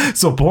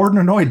 So Bored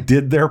and Annoyed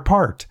did their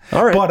part.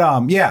 All right.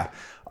 But yeah.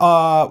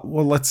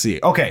 Well, let's see.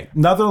 Okay,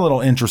 another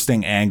little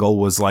interesting angle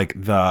was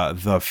like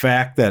the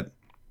fact that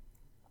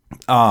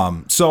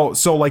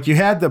so like you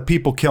had the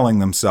people killing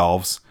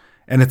themselves,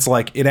 and it's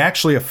like it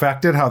actually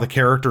affected how the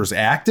characters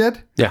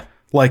acted. Yeah.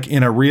 Like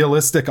in a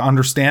realistic,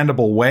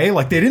 understandable way.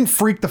 Like they didn't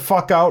freak the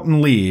fuck out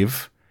and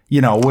leave,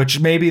 you know,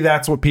 which maybe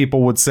that's what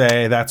people would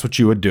say. That's what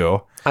you would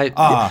do.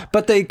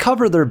 But they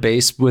cover their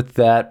base with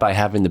that by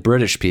having the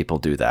British people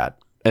do that.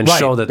 And Right,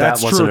 show that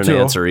that's wasn't an true, too.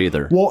 answer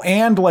either. Well,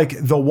 and like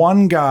the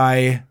one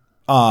guy,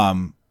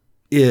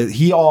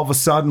 he all of a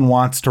sudden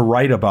wants to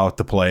write about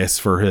the place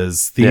for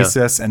his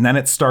thesis, and then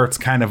it starts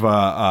kind of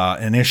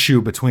an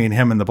issue between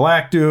him and the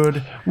black dude.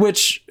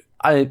 Which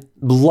I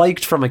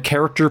liked from a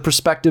character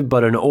perspective,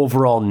 but an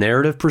overall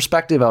narrative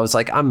perspective, I was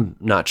like, I'm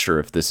not sure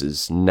if this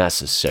is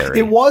necessary.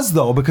 It was,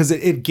 though, because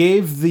it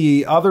gave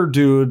the other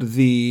dude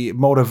the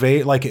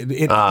motivate, like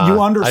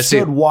you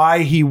understood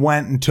why he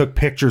went and took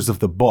pictures of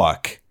the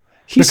book.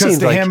 Because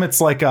to him, it's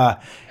like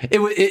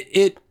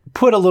it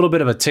put a little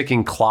bit of a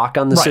ticking clock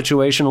on the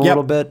situation a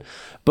little bit.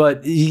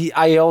 But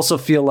I also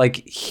feel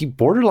like he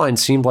borderline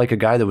seemed like a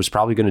guy that was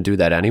probably going to do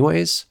that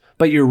anyways.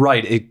 But you're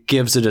right. It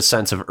gives it a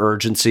sense of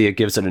urgency. It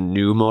gives it a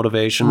new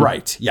motivation.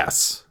 Right.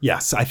 Yes.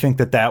 I think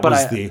that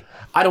was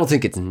I don't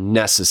think it's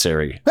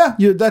necessary.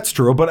 Yeah, that's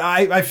true. But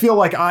I feel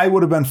like I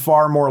would have been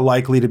far more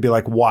likely to be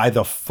like, why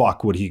the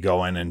fuck would he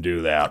go in and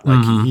do that?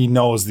 Like he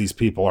knows these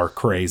people are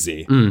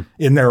crazy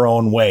in their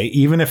own way,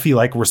 even if he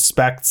like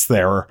respects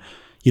their,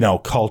 you know,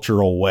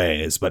 cultural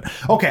ways. But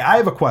okay, I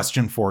have a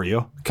question for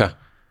you. Okay.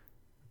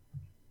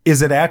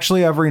 Is it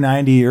actually every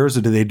 90 years,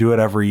 or do they do it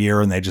every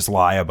year and they just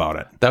lie about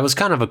it? That was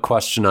kind of a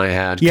question I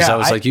had. Because I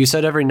was like, you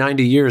said every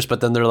 90 years,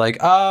 but then they're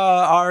like,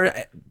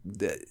 I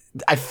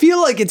feel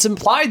like it's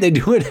implied they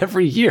do it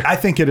every year. I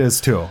think it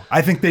is too.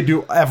 I think they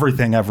do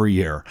everything every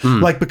year.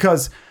 Like,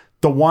 because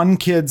The one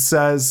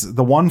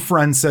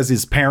friend says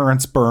his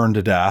parents burned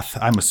to death.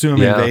 I'm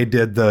assuming they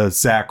did the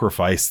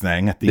sacrifice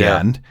thing at the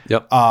end.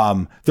 Yep.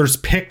 There's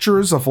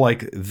pictures of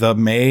like the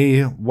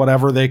May,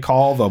 whatever they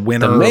call the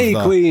winner. The May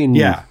Queen.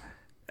 Yeah.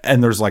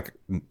 And there's like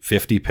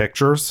 50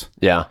 pictures.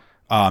 Yeah.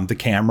 The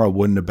camera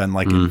wouldn't have been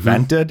like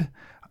invented.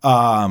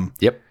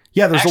 Yep.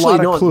 Yeah, there's a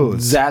lot of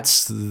clues.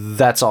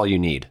 That's all you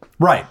need.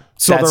 Right.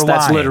 So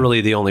that's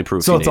literally the only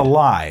proof. So it's a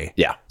lie.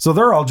 Yeah. So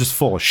they're all just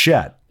full of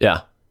shit.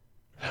 Yeah.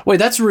 Wait,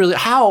 that's really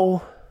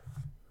how?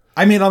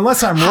 I mean,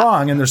 unless I'm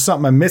wrong and there's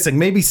something I'm missing.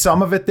 Maybe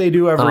some of it they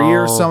do every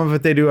year, some of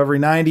it they do every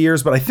 90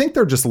 years, but I think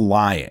they're just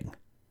lying.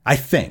 I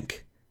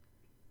think.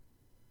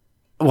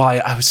 Well,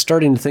 I was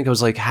starting to think, I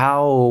was like,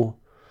 how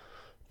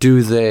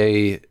do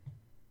they...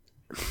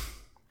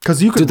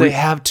 Because you could... Do they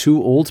have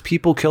two old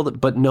people killed it?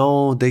 But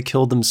no, they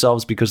killed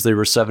themselves because they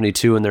were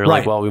 72 and they're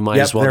like, well, we might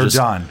as well just...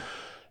 they're done.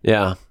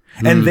 Yeah.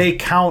 And they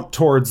count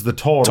towards the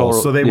total,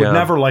 so they would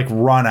never like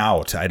run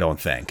out, I don't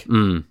think.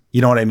 You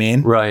know what I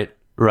mean? Right.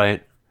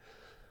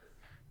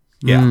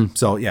 Yeah.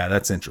 So yeah,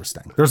 that's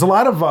interesting. There's a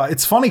lot of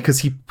it's funny because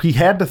he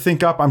had to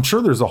think up. I'm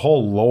sure there's a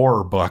whole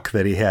lore book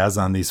that he has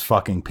on these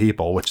fucking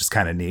people, which is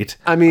kind of neat.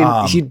 I mean,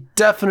 he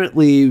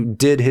definitely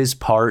did his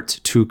part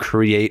to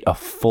create a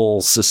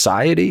full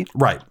society.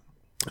 Right.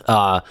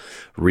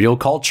 Real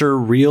culture,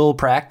 real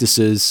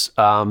practices.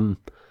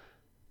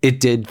 It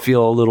did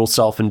feel a little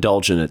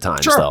self-indulgent at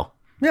times, though.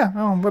 Yeah.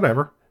 Oh,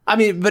 whatever. I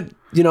mean, but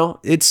you know,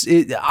 it's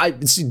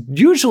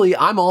usually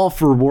I'm all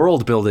for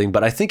world building,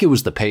 but I think it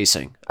was the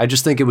pacing. I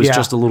just think it was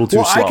just a little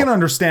too slow. I can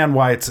understand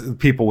why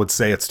people would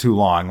say it's too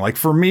long. Like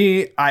for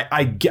me,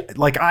 I get,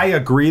 like, I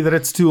agree that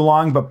it's too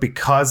long, but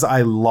because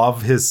I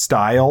love his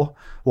style,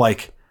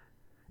 like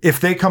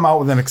if they come out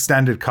with an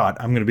extended cut,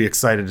 I'm going to be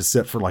excited to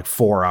sit for like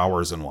 4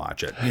 hours and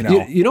watch it.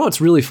 You know what's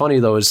really funny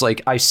though is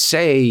like I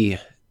say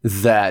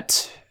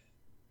that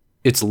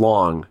it's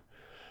long.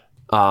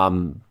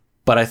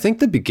 But I think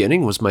the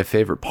beginning was my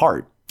favorite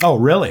part. Oh,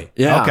 really?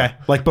 Yeah. Okay.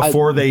 Like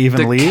before they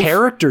even leave? The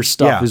character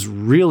stuff is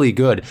really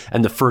good.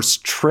 And the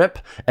first trip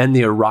and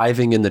the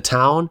arriving in the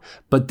town.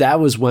 But that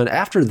was when,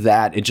 after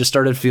that, it just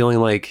started feeling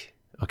like,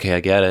 okay,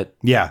 I get it.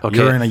 Yeah. Okay.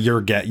 You're in a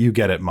you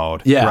get it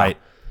mode. Yeah. Right.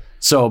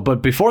 So,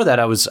 but before that,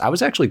 I was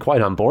actually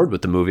quite on board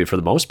with the movie for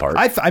the most part.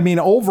 I mean,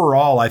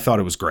 overall, I thought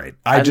it was great.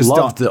 I just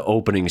loved the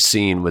opening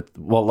scene with,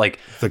 well, like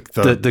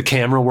the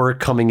camera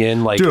work coming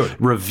in, like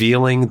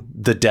revealing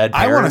the dead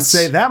parents. I want to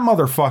say that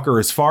motherfucker,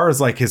 as far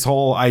as like his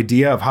whole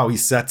idea of how he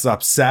sets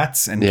up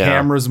sets and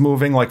cameras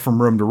moving like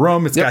from room to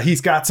room.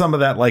 He's got some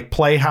of that like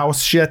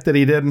Playhouse shit that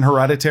he did in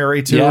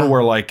Hereditary too,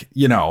 where like,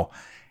 you know,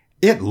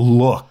 it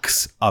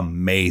looks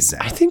amazing.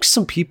 I think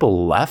some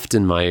people left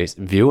in my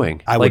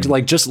viewing.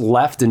 Like just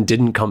left and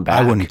didn't come back.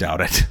 I wouldn't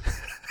doubt it.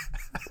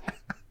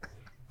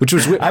 Which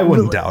was weird. I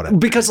wouldn't doubt it.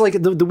 Because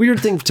like the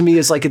weird thing to me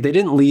is like they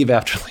didn't leave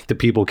after like the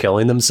people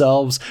killing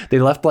themselves. They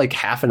left like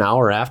half an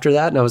hour after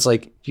that. And I was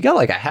like, you got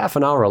like a half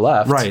an hour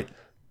left. Right.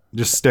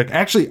 Just stick.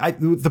 Actually,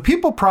 the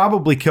people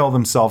probably kill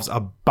themselves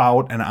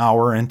about an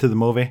hour into the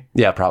movie.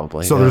 Yeah,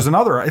 probably. So there's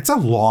another. It's a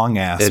long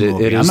ass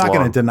movie. I'm not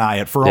going to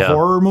deny it. For a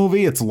horror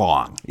movie, it's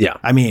long. Yeah.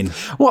 I mean,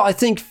 well, I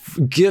think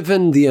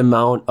given the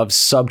amount of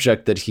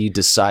subject that he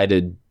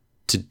decided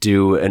to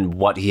do and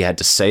what he had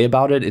to say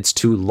about it, it's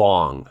too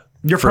long.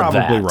 You're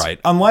probably right.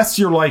 Unless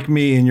you're like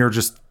me and you're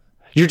just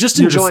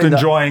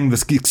enjoying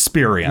this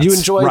experience. You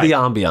enjoy the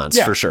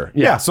ambiance for sure.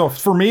 Yeah. So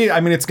for me,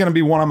 I mean, it's going to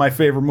be one of my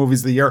favorite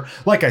movies of the year.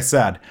 Like I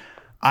said,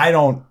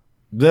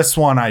 this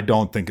one I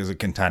don't think is a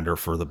contender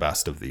for the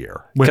best of the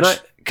year.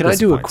 Can I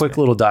do a quick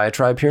little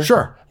diatribe here?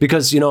 Sure.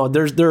 Because, you know,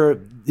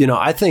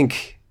 I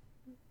think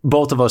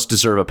both of us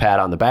deserve a pat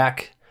on the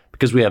back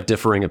because we have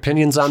differing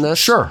opinions on this.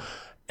 Sure.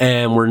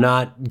 And we're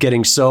not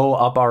getting so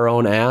up our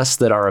own ass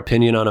that our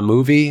opinion on a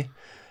movie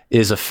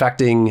is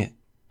affecting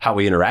how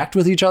we interact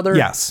with each other.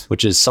 Yes.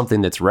 Which is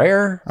something that's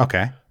rare.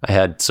 Okay. I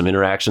had some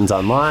interactions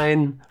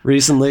online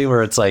recently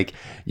where it's like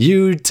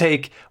you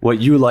take what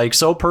you like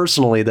so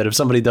personally that if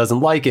somebody doesn't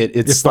like it,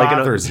 it's like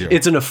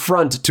it's an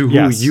affront to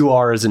who you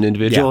are as an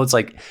individual. Yeah. It's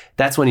like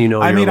that's when you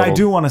know. I mean, I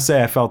do want to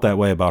say I felt that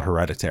way about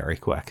Hereditary.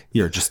 Quick,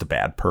 you're just a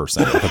bad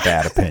person with a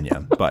bad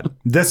opinion. But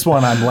this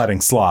one I'm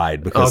letting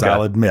slide because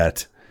I'll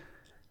admit,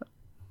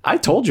 I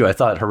told you I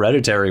thought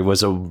Hereditary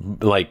was a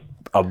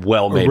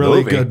well-made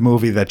really movie. Good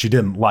movie that you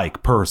didn't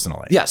like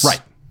personally. Yes.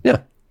 Right.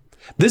 Yeah.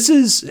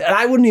 And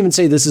I wouldn't even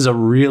say this is a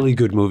really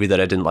good movie that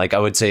I didn't like. I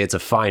would say it's a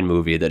fine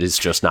movie that is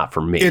just not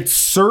for me. It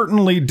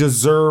certainly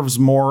deserves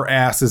more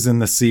asses in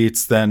the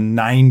seats than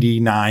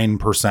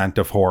 99%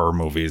 of horror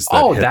movies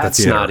that hit that's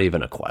the theater. Not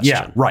even a question.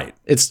 Yeah, right.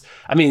 It's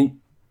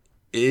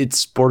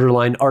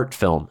borderline art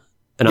film.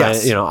 And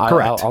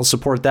I'll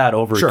support that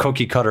over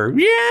cookie cutter.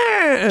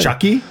 Yeah.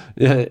 Chucky.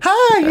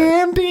 Hi,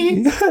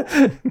 Andy.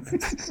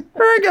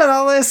 We're going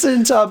to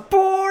listen to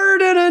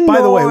Bored and Annoyed.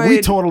 By the way,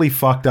 we totally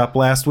fucked up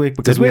last week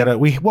because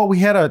we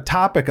had a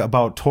topic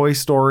about Toy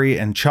Story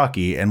and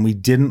Chucky, and we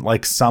didn't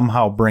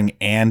somehow bring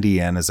Andy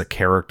in as a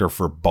character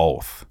for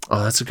both.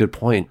 Oh, that's a good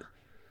point.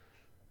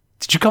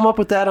 Did you come up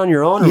with that on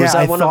your own, or was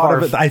that one of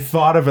our? I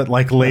thought of it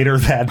like later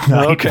that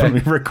night when we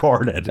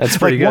recorded. That's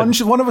pretty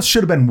good. One of us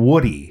should have been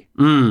Woody.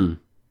 Mm.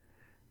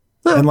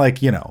 And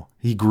like, you know,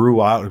 he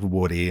grew out of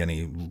Woody and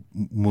he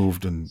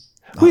moved and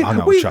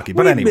Chucky.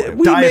 But anyway,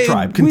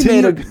 diatribe.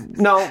 Continue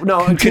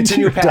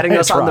patting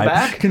us on the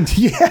back.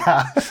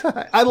 Yeah,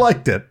 I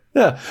liked it.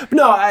 Yeah,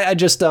 no, I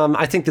just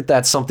I think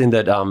that's something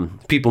that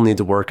people need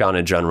to work on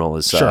in general.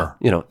 Is sure,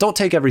 don't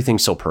take everything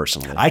so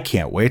personally. I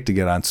can't wait to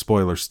get on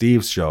Spoiler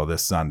Steve's show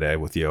this Sunday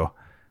with you.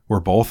 We're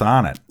both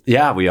on it.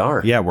 Yeah, we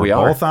are. Yeah, we're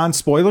both on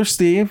Spoiler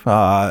Steve,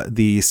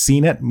 the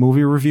Seen It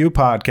movie review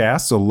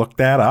podcast. So look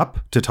that up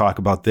to talk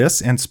about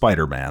this and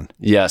Spider-Man.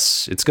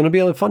 Yes, it's going to be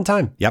a fun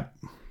time. Yep.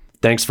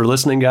 Thanks for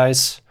listening,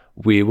 guys.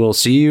 We will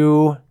see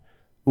you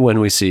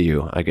when we see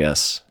you, I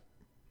guess,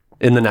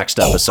 in the next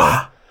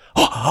episode.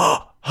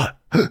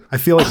 I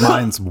feel like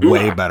mine's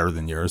way better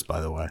than yours, by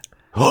the way.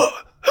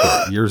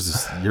 Yours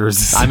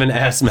is. I'm an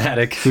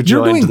asthmatic who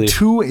You're joined doing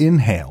two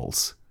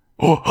inhales.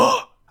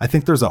 I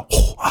think there's a.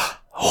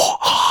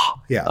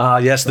 Yeah.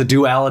 Yes, the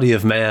duality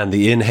of man,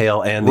 the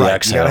inhale and the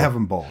exhale. You gotta have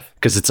them both.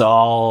 Because it's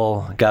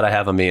all gotta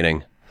have a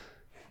meaning.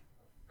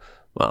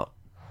 Well,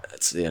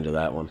 that's the end of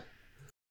that one.